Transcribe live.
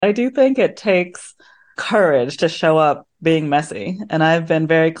I do think it takes courage to show up being messy. And I've been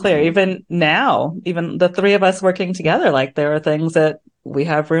very clear, Right. even now, even the three of us working together, like there are things that we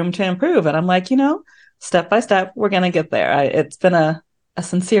have room to improve. And I'm like, step by step, we're going to get there. It's been a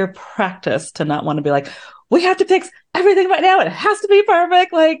sincere practice to not want to be like, we have to fix everything right now. It has to be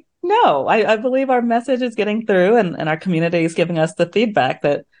perfect. Like, no, I believe our message is getting through and our community is giving us the feedback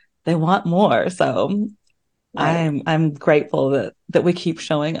that they want more. So Right. I'm grateful that we keep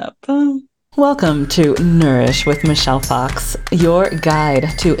showing up. Welcome to Nourish with Michelle Fox, your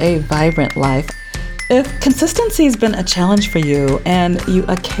guide to a vibrant life. If consistency has been a challenge for you and you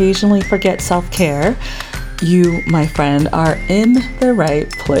occasionally forget self-care, you, my friend, are in the right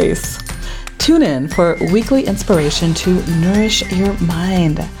place. Tune in for weekly inspiration to nourish your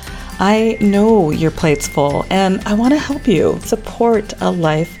mind. I know your plate's full and I want to help you support a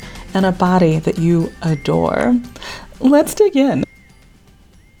life and a body that you adore. Let's dig in.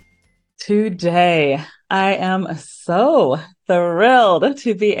 Today, I am so thrilled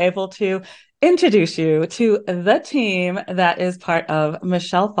to be able to introduce you to the team that is part of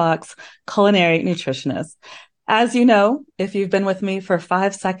Michelle Fox Culinary Nutritionist. As you know, if you've been with me for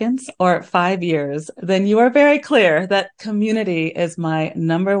 5 seconds or 5 years, then you are very clear that community is my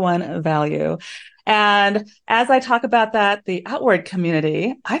number one value. And as I talk about that, the outward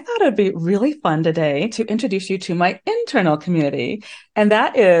community, I thought it'd be really fun today to introduce you to my internal community. And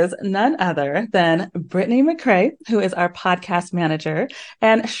that is none other than Brittany McCrae, who is our podcast manager,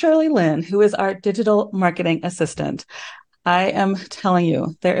 and Shirley Lynn, who is our digital marketing assistant. I am telling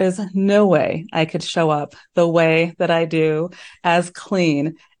you, there is no way I could show up the way that I do, as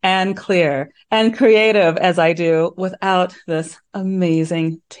clean and clear and creative as I do without this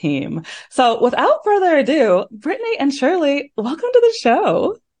amazing team. So without further ado, Brittany and Shirley, welcome to the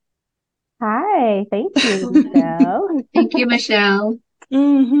show. Hi, thank you, Michelle. Thank you, Michelle.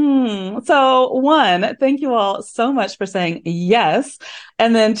 So one, thank you all so much for saying yes.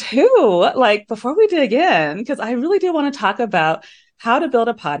 And then two, like before we dig in, because I really do want to talk about how to build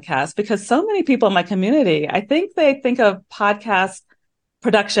a podcast because so many people in my community, I think they think of podcast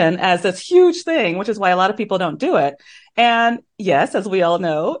production as this huge thing, which is why a lot of people don't do it. And yes, as we all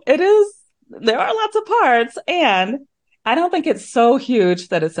know, there are lots of parts and I don't think it's so huge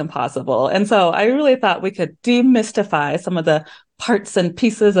that it's impossible. And so I really thought we could demystify some of the parts and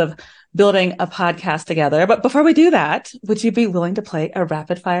pieces of building a podcast together. But before we do that, would you be willing to play a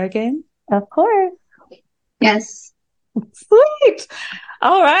rapid fire game? Of course. Yes. Sweet.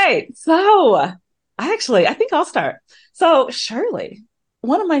 All right. So I think I'll start. So Shirley,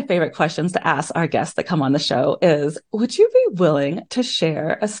 one of my favorite questions to ask our guests that come on the show is, would you be willing to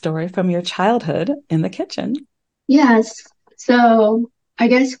share a story from your childhood in the kitchen? Yes. So I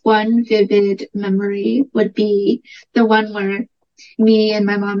guess one vivid memory would be the one where me and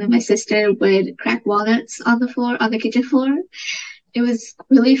my mom and my sister would crack walnuts on the floor, on the kitchen floor. It was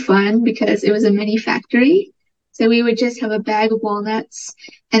really fun because it was a mini factory. So we would just have a bag of walnuts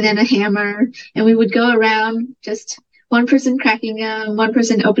and then a hammer, and we would go around just one person cracking them, one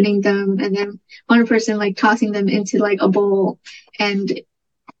person opening them, and then one person like tossing them into like a bowl. And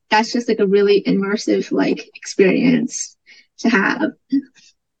that's just like a really immersive like experience to have.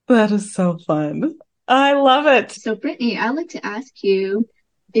 That is so fun. I love it. So Brittany, I'd like to ask you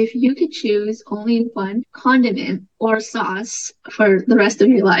if you could choose only one condiment or sauce for the rest of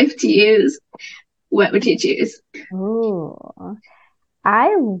your life to use, what would you choose? Ooh,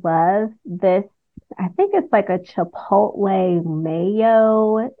 I love this. I think it's like a chipotle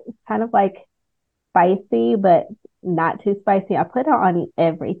mayo. It's kind of like spicy, but not too spicy. I put it on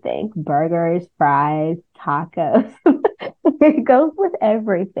everything, burgers, fries, tacos. It goes with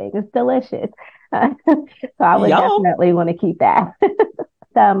everything. It's delicious. So I would Y'all, definitely want to keep that.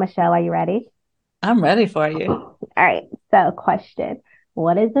 So, Michelle, are you ready? I'm ready for you. All right. So, question.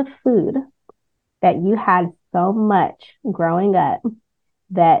 What is a food that you had so much growing up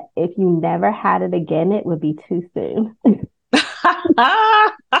that if you never had it again, it would be too soon?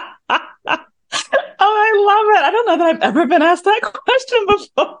 Oh, I love it. I don't know that I've ever been asked that question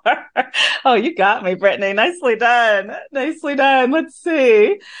before. Oh, you got me, Brittany. Nicely done. Nicely done. Let's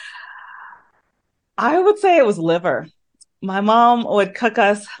see. I would say it was liver. My mom would cook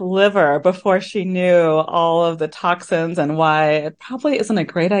us liver before she knew all of the toxins and why it probably isn't a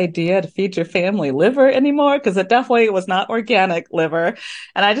great idea to feed your family liver anymore because it definitely was not organic liver.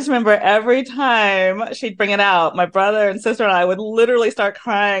 And I just remember every time she'd bring it out, my brother and sister and I would literally start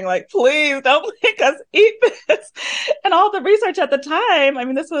crying, like, please don't make us eat this. And all the research at the time, I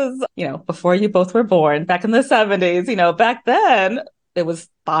mean, this was, before you both were born, back in the 70s, back then it was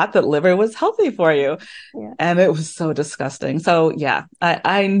thought that liver was healthy for you. Yeah. And it was so disgusting. So yeah,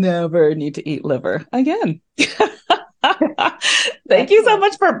 I never need to eat liver again. Thank you so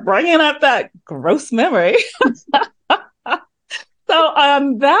much for bringing up that gross memory. So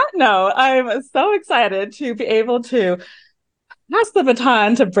on that note, I'm so excited to be able to pass the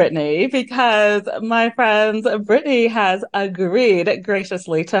baton to Brittany because my friends, Brittany has agreed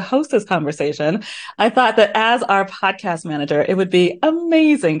graciously to host this conversation. I thought that as our podcast manager, it would be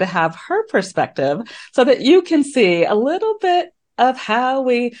amazing to have her perspective so that you can see a little bit of how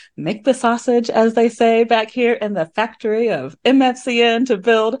we make the sausage, as they say back here in the factory of MFCN to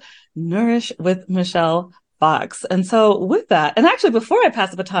build Nourish with Michelle Fox. And so with that, and actually before I pass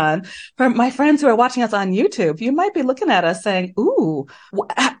the baton, for my friends who are watching us on YouTube, you might be looking at us saying, ooh,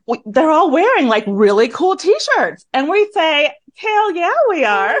 they're all wearing like really cool t-shirts. And we say, Kale, yeah, we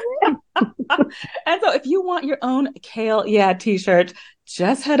are. And so if you want your own Kale, yeah, t-shirt,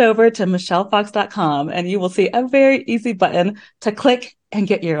 just head over to michellefox.com and you will see a very easy button to click and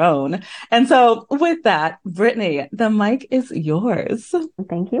get your own. And so with that, Brittany, the mic is yours.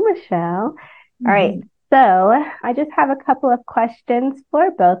 Thank you, Michelle. All right. So I just have a couple of questions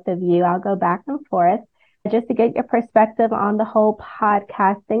for both of you. I'll go back and forth just to get your perspective on the whole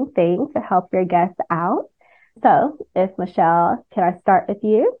podcasting thing to help your guests out. So if Michelle, can I start with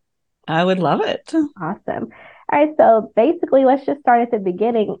you? I would love it. Awesome. All right. So basically, let's just start at the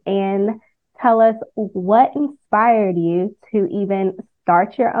beginning and tell us what inspired you to even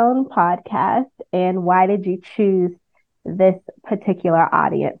start your own podcast and why did you choose this particular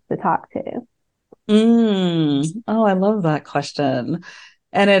audience to talk to? Oh, I love that question.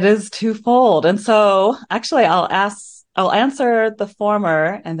 And it is twofold. And so actually I'll answer the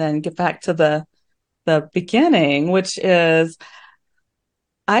former and then get back to the beginning, which is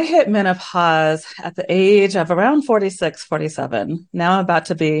I hit menopause at the age of around 46, 47. Now I'm about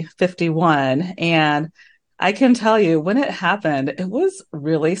to be 51. And I can tell you when it happened, it was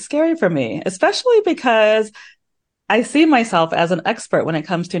really scary for me, especially because I see myself as an expert when it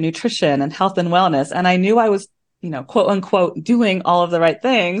comes to nutrition and health and wellness. And I knew I was, quote unquote, doing all of the right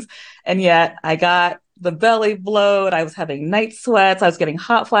things. And yet I got the belly bloat. I was having night sweats. I was getting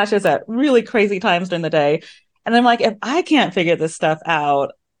hot flashes at really crazy times during the day. And I'm like, if I can't figure this stuff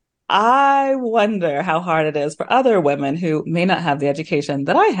out, I wonder how hard it is for other women who may not have the education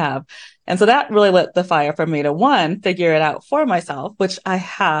that I have. And so that really lit the fire for me to, one, figure it out for myself, which I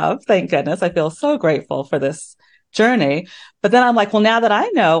have. Thank goodness. I feel so grateful for this journey. But then I'm like, well, now that I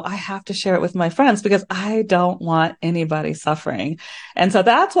know, I have to share it with my friends because I don't want anybody suffering. And so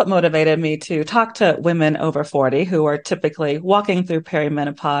that's what motivated me to talk to women over 40 who are typically walking through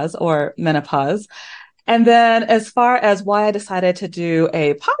perimenopause or menopause. And then as far as why I decided to do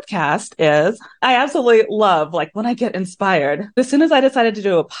a podcast is I absolutely love, like when I get inspired, as soon as I decided to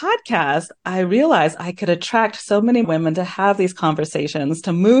do a podcast, I realized I could attract so many women to have these conversations,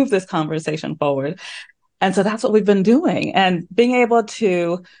 to move this conversation forward. And so that's what we've been doing, and being able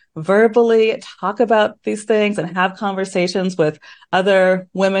to verbally talk about these things and have conversations with other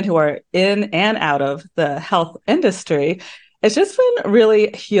women who are in and out of the health industry. It's just been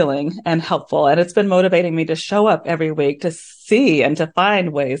really healing and helpful. And it's been motivating me to show up every week to see and to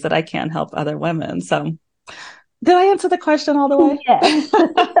find ways that I can help other women. So did I answer the question all the way? Yes.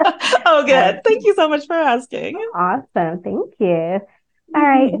 Oh, good. Thank you so much for asking. Awesome. Thank you. All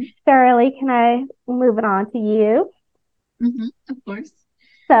right, Shirley, can I move it on to you? Of course.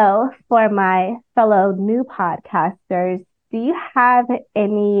 So for my fellow new podcasters, do you have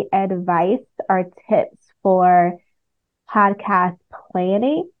any advice or tips for podcast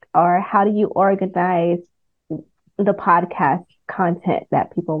planning, or how do you organize the podcast content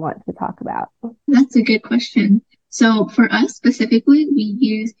that people want to talk about? That's a good question. So for us specifically, we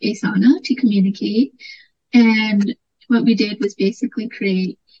use Asana to communicate, and what we did was basically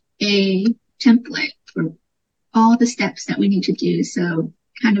create a template for all the steps that we need to do. So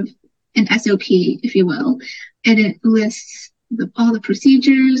kind of an SOP, if you will. And it lists all the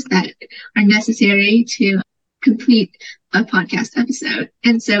procedures that are necessary to complete a podcast episode.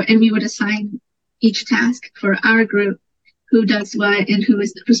 And we would assign each task for our group, who does what and who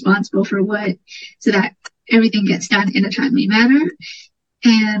is responsible for what, so that everything gets done in a timely manner.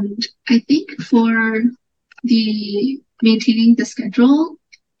 And I think for the maintaining the schedule,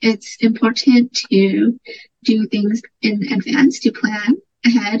 it's important to do things in advance, to plan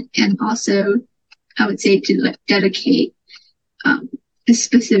ahead, and also I would say to dedicate a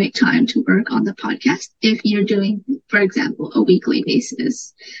specific time to work on the podcast if you're doing, for example, a weekly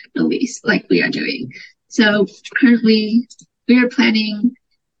basis release like we are doing. So currently we are planning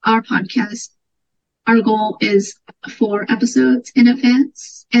our podcast our goal is 4 episodes in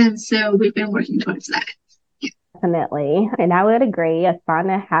advance. And so we've been working towards that. Definitely. And I would agree.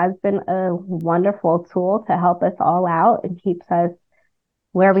 Asana has been a wonderful tool to help us all out and keeps us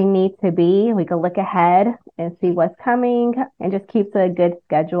where we need to be. We can look ahead and see what's coming and just keeps a good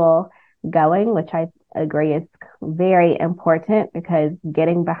schedule going, which I agree is very important because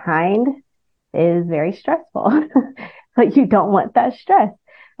getting behind is very stressful. But you don't want that stress.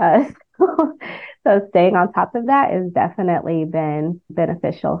 Uh, so staying on top of that has definitely been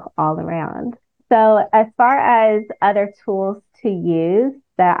beneficial all around. So as far as other tools to use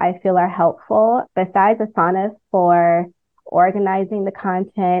that I feel are helpful, besides Asana for organizing the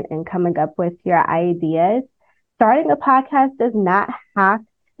content and coming up with your ideas, starting a podcast does not have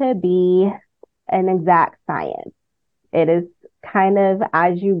to be an exact science. It is kind of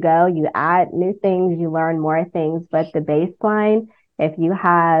as you go, you add new things, you learn more things, but the baseline, if you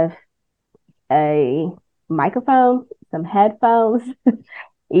have a microphone, some headphones,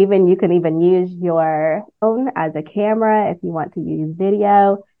 even you can even use your phone as a camera if you want to use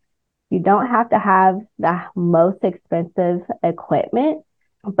video. You don't have to have the most expensive equipment,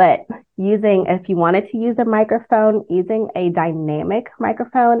 but if you wanted to use a microphone, using a dynamic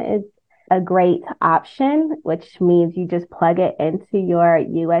microphone is a great option, which means you just plug it into your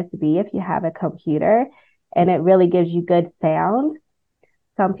USB if you have a computer, and it really gives you good sound.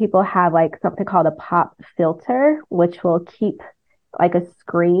 Some people have like something called a pop filter, which will keep like a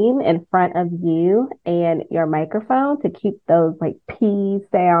screen in front of you and your microphone to keep those like P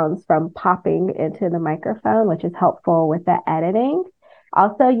sounds from popping into the microphone, which is helpful with the editing.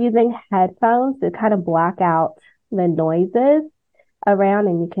 Also using headphones to kind of block out the noises around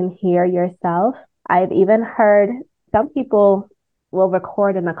and you can hear yourself. I've even heard some people will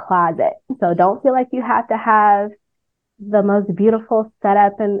record in a closet. So don't feel like you have to have the most beautiful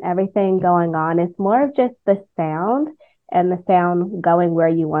setup and everything going on. It's more of just the sound and the sound going where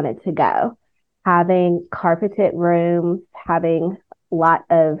you want it to go. Having carpeted rooms, having a lot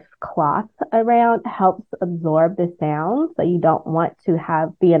of cloth around helps absorb the sound. So you don't want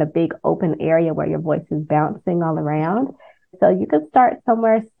to be in a big open area where your voice is bouncing all around. So you can start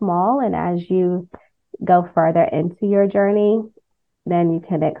somewhere small, and as you go further into your journey, then you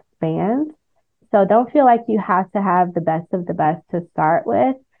can expand. So don't feel like you have to have the best of the best to start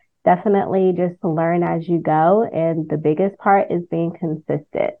with. Definitely just learn as you go. And the biggest part is being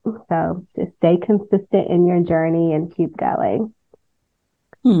consistent. So just stay consistent in your journey and keep going.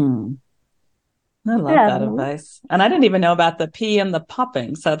 I love that advice. And I didn't even know about the pee and the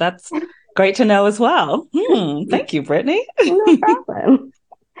popping. So that's great to know as well. Thank you, Brittany. No problem.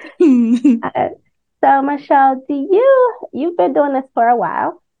 So Michelle, you've been doing this for a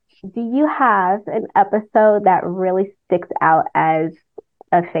while. Do you have an episode that really sticks out as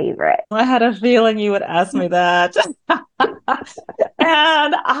a favorite? I had a feeling you would ask me that. And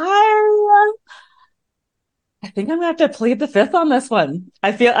I think I'm gonna have to plead the fifth on this one.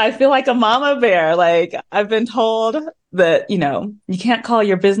 I feel like a mama bear. Like I've been told that, you can't call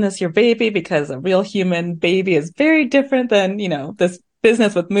your business your baby because a real human baby is very different than, this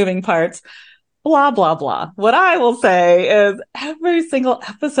business with moving parts. Blah, blah, blah. What I will say is every single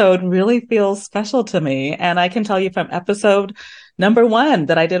episode really feels special to me. And I can tell you from episode number 1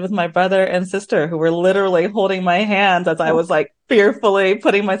 that I did with my brother and sister who were literally holding my hands as I was like fearfully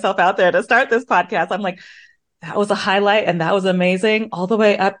putting myself out there to start this podcast. I'm like, that was a highlight and that was amazing all the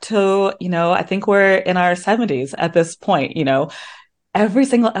way up to, I think we're in our 70s at this point, every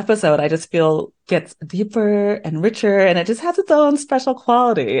single episode I just feel gets deeper and richer and it just has its own special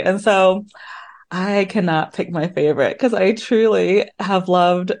quality. And so I cannot pick my favorite because I truly have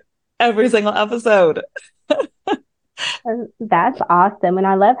loved every single episode. That's awesome. And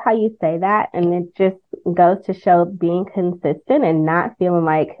I love how you say that. And it just goes to show being consistent and not feeling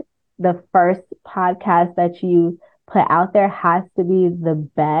like the first podcast that you put out there has to be the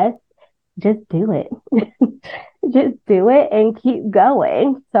best. Just do it. Just do it and keep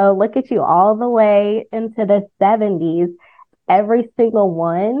going. So look at you all the way into the 70s. Every single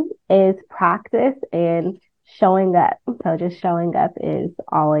one is practice and showing up. So just showing up is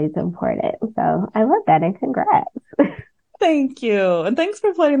always important. So I love that and congrats. Thank you. And thanks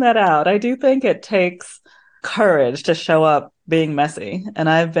for pointing that out. I do think it takes courage to show up being messy. And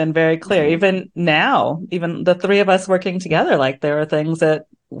I've been very clear, even now, even the 3 of us working together, like there are things that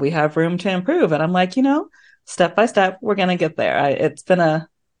we have room to improve. And I'm like, step by step, we're going to get there. It's been a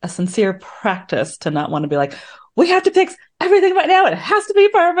sincere practice to not want to be like, we have to fix everything right now. It has to be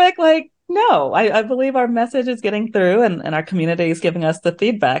perfect. Like, no, I believe our message is getting through and our community is giving us the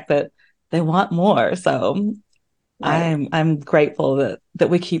feedback that they want more. So right. I'm grateful that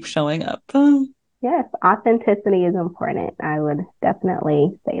we keep showing up. Yes, authenticity is important. I would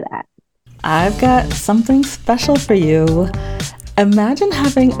definitely say that. I've got something special for you. Imagine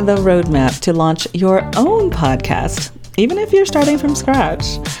having the roadmap to launch your own podcast, even if you're starting from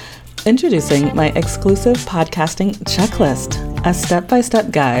scratch. Introducing my exclusive podcasting checklist, a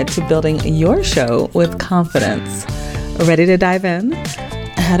step-by-step guide to building your show with confidence. Ready to dive in?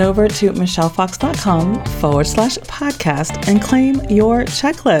 Head over to michellefox.com/podcast and claim your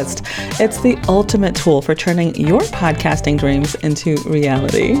checklist. It's the ultimate tool for turning your podcasting dreams into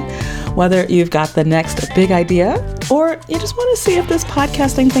reality. Whether you've got the next big idea or you just want to see if this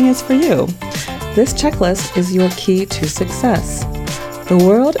podcasting thing is for you, this checklist is your key to success. The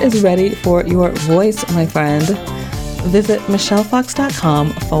world is ready for your voice, my friend. Visit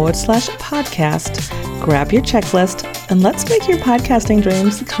michellefox.com/podcast, grab your checklist, and let's make your podcasting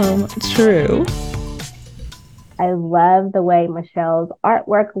dreams come true. I love the way Michelle's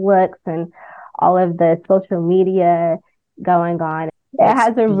artwork looks and all of the social media going on. It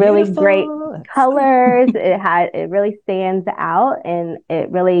has a really great colors. It really stands out and it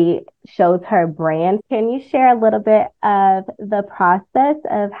really shows her brand. Can you share a little bit of the process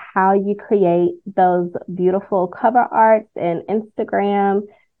of how you create those beautiful cover arts and Instagram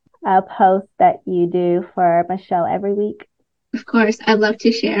posts that you do for Michelle every week? Of course, I'd love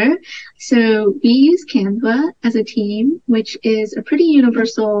to share. So we use Canva as a team, which is a pretty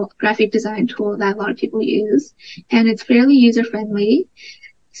universal graphic design tool that a lot of people use, and it's fairly user-friendly.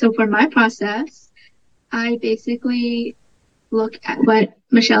 So for my process, I basically look at what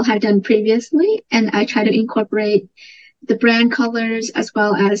Michelle had done previously, and I try to incorporate the brand colors as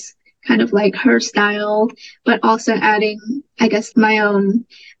well as kind of like her style, but also adding, I guess, my own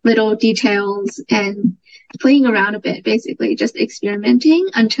little details and playing around a bit, basically just experimenting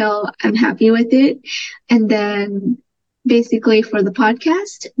until I'm happy with it. And then basically for the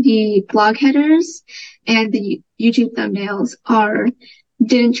podcast, the blog headers and the YouTube thumbnails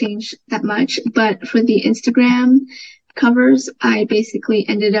didn't change that much, but for the Instagram covers, I basically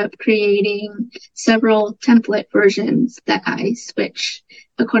ended up creating several template versions that I switch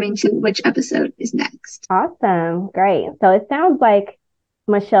according to which episode is next. Awesome. Great. So it sounds like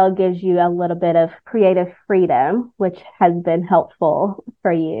Michelle gives you a little bit of creative freedom, which has been helpful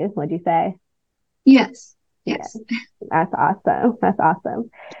for you, would you say? Yes. That's awesome. That's awesome.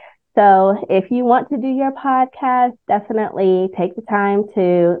 So if you want to do your podcast, definitely take the time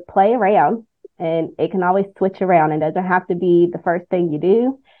to play around, and it can always switch around. It doesn't have to be the first thing you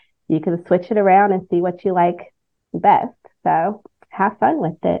do. You can switch it around and see what you like best. So have fun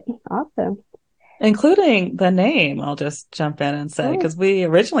with it. Awesome. Including the name, I'll just jump in and say, because we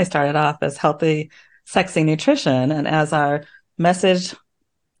originally started off as Healthy, Sexy Nutrition. And as our message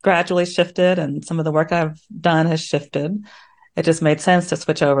gradually shifted and some of the work I've done has shifted, it just made sense to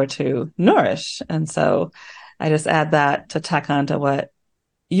switch over to Nourish. And so I just add that to tack on to what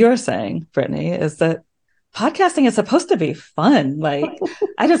you're saying, Brittany, is that podcasting is supposed to be fun. Like,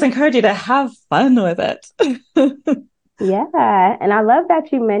 I just encourage you to have fun with it. Yeah. And I love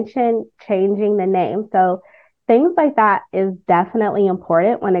that you mentioned changing the name. So things like that is definitely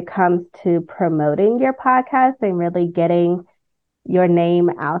important when it comes to promoting your podcast and really getting your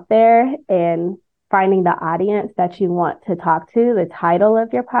name out there and finding the audience that you want to talk to. The title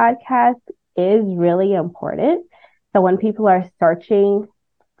of your podcast is really important. So when people are searching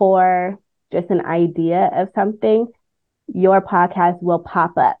for just an idea of something, your podcast will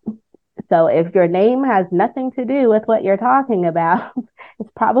pop up. So if your name has nothing to do with what you're talking about, it's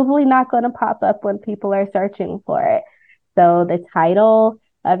probably not going to pop up when people are searching for it. So the title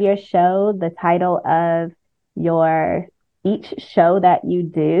of your show, the title of each show that you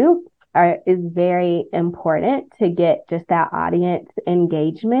do is very important to get just that audience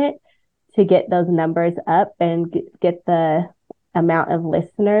engagement, to get those numbers up and get the amount of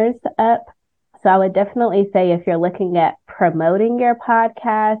listeners up. So I would definitely say if you're looking at promoting your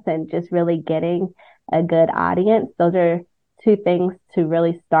podcast and just really getting a good audience, those are two things to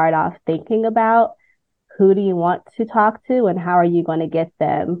really start off thinking about. Who do you want to talk to and how are you going to get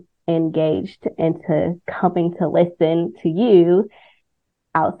them engaged into coming to listen to you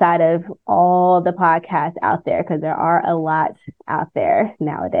outside of all the podcasts out there? Because there are a lot out there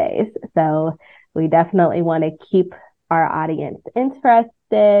nowadays. So we definitely want to keep our audience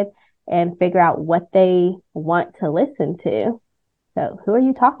interested and figure out what they want to listen to. So who are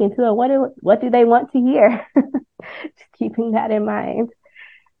you talking to and what do they want to hear? Just keeping that in mind.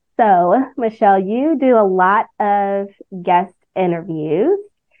 So Michelle, you do a lot of guest interviews.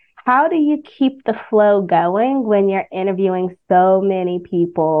 How do you keep the flow going when you're interviewing so many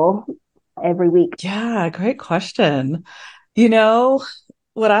people every week? Yeah, great question. You know,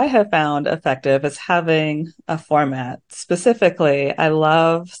 what I have found effective is having a format. Specifically, I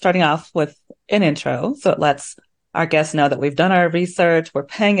love starting off with an intro. So it lets our guests know that we've done our research, we're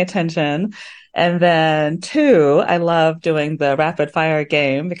paying attention. And then two, I love doing the rapid fire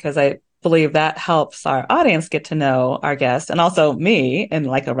game because I believe that helps our audience get to know our guests and also me in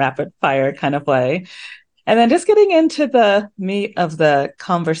like a rapid fire kind of way. And then just getting into the meat of the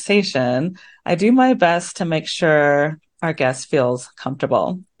conversation, I do my best to make sure our guest feels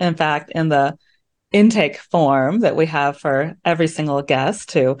comfortable. In fact, in the intake form that we have for every single guest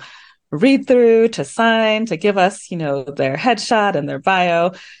to read through, to sign, to give us, their headshot and their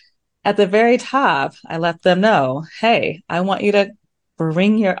bio, at the very top, I let them know, hey, I want you to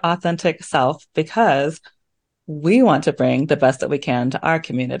bring your authentic self because we want to bring the best that we can to our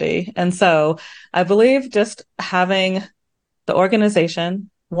community. And so I believe just having the organization,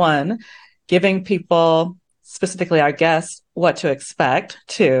 one, giving people, specifically our guests, what to expect,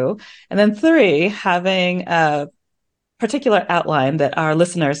 two, and then three, having a particular outline that our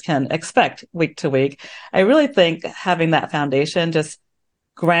listeners can expect week to week. I really think having that foundation just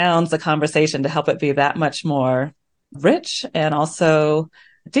grounds the conversation to help it be that much more rich and also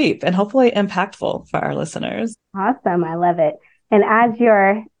deep and hopefully impactful for our listeners. Awesome. I love it. And as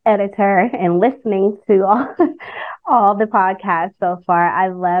your editor and listening to all the podcasts so far, I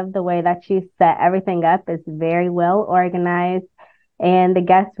love the way that you set everything up. It's very well organized and the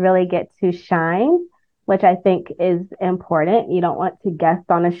guests really get to shine, which I think is important. You don't want to guest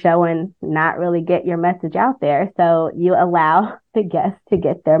on a show and not really get your message out there. So you allow the guests to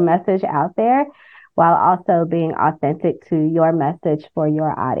get their message out there while also being authentic to your message for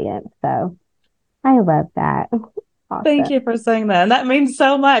your audience. So I love that. Awesome. Thank you for saying that. And that means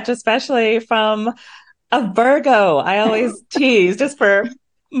so much, especially from a Virgo. I always tease, just for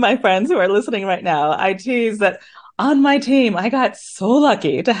my friends who are listening right now, I tease that on my team, I got so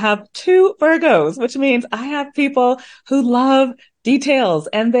lucky to have two Virgos, which means I have people who love details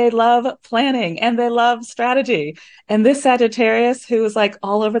and they love planning and they love strategy. And this Sagittarius who is like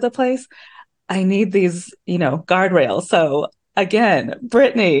all over the place, I need these, guardrails. So again,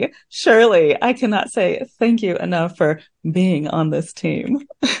 Brittany, Shirley, I cannot say thank you enough for being on this team.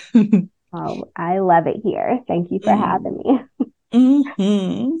 Oh, I love it here. Thank you for having me.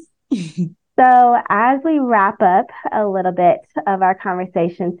 Mm-hmm. So as we wrap up a little bit of our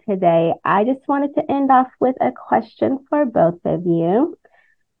conversation today, I just wanted to end off with a question for both of you.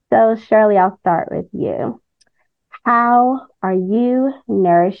 So Shirley, I'll start with you. How are you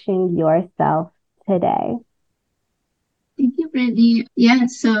nourishing yourself today? Thank you, Brittany. Yeah,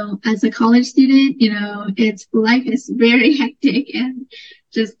 so as a college student, life is very hectic and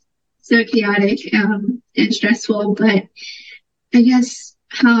just so chaotic and stressful. But I guess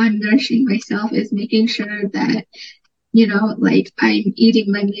how I'm nourishing myself is making sure that, I'm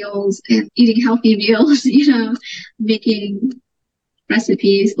eating my meals and eating healthy meals, making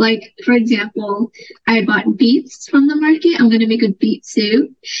recipes. Like, for example, I bought beets from the market. I'm going to make a beet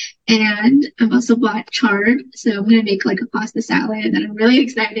soup. And I've also bought chard. So I'm going to make like a pasta salad that I'm really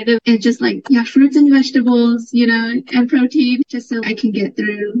excited about. And just fruits and vegetables, and protein, just so I can get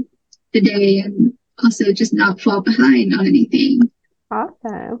through the day and also just not fall behind on anything.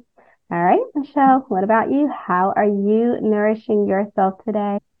 Awesome. All right, Michelle, what about you? How are you nourishing yourself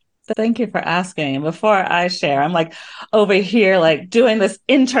today? Thank you for asking. Before I share, I'm over here, doing this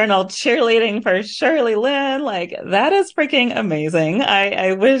internal cheerleading for Shirley Lynn. That is freaking amazing.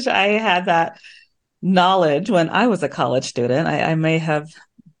 I wish I had that knowledge when I was a college student. I may have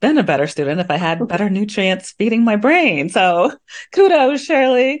been a better student if I had better nutrients feeding my brain. So kudos,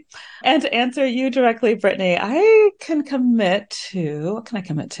 Shirley. And to answer you directly, Brittany, what can I commit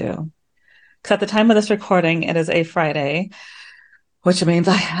to? Because at the time of this recording, it is a Friday, which means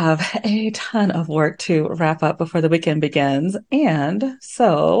I have a ton of work to wrap up before the weekend begins. And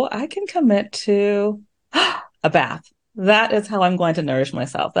so I can commit to a bath. That is how I'm going to nourish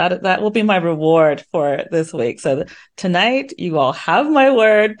myself. That will be my reward for this week. So tonight, you all have my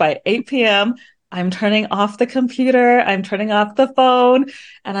word. By 8 p.m., I'm turning off the computer, I'm turning off the phone,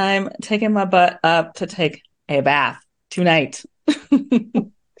 and I'm taking my butt up to take a bath tonight.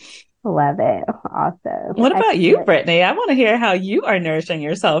 Love it. Awesome. What about you, Brittany? I want to hear how you are nourishing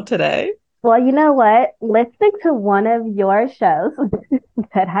yourself today. Well, you know what? Listening to one of your shows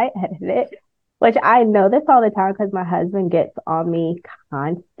that I edited, which I know this all the time because my husband gets on me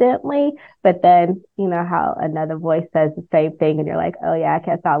constantly. But then, you know how another voice says the same thing and you're like, oh yeah, I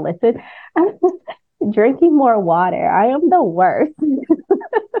guess I'll listen. Drinking more water. I am the worst.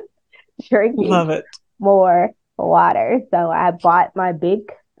 Drinking Love it. more water. So I bought my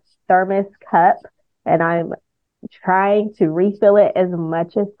big thermos cup and I'm trying to refill it as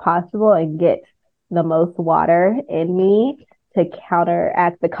much as possible and get the most water in me to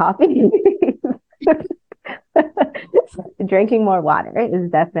counteract the coffee. Drinking more water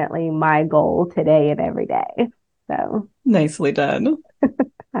is definitely my goal today and every day. So nicely done.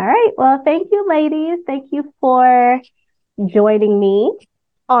 All right. Well, thank you, ladies. Thank you for joining me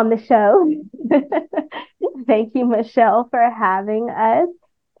on the show. Thank you, Michelle, for having us.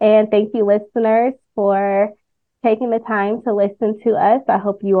 And thank you, listeners, for taking the time to listen to us. I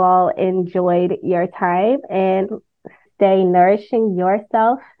hope you all enjoyed your time and stay nourishing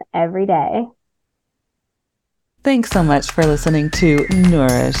yourself every day. Thanks so much for listening to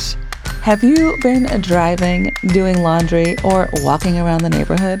Nourish. Have you been driving, doing laundry, or walking around the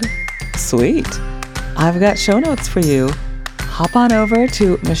neighborhood? Sweet. I've got show notes for you. Hop on over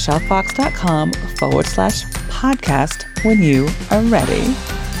to michellefox.com/podcast when you are ready.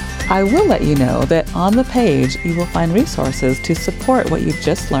 I will let you know that on the page, you will find resources to support what you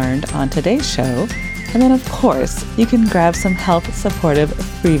just learned on today's show. And then, of course, you can grab some health supportive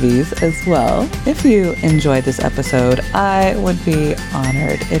freebies as well. If you enjoyed this episode, I would be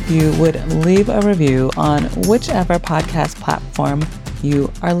honored if you would leave a review on whichever podcast platform you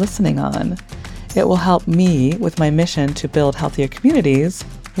are listening on. It will help me with my mission to build healthier communities,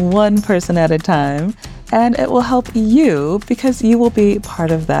 one person at a time, and it will help you because you will be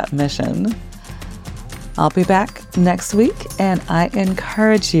part of that mission. I'll be back next week, and I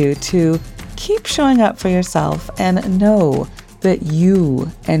encourage you to keep showing up for yourself and know that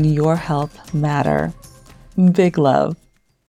you and your health matter. Big love.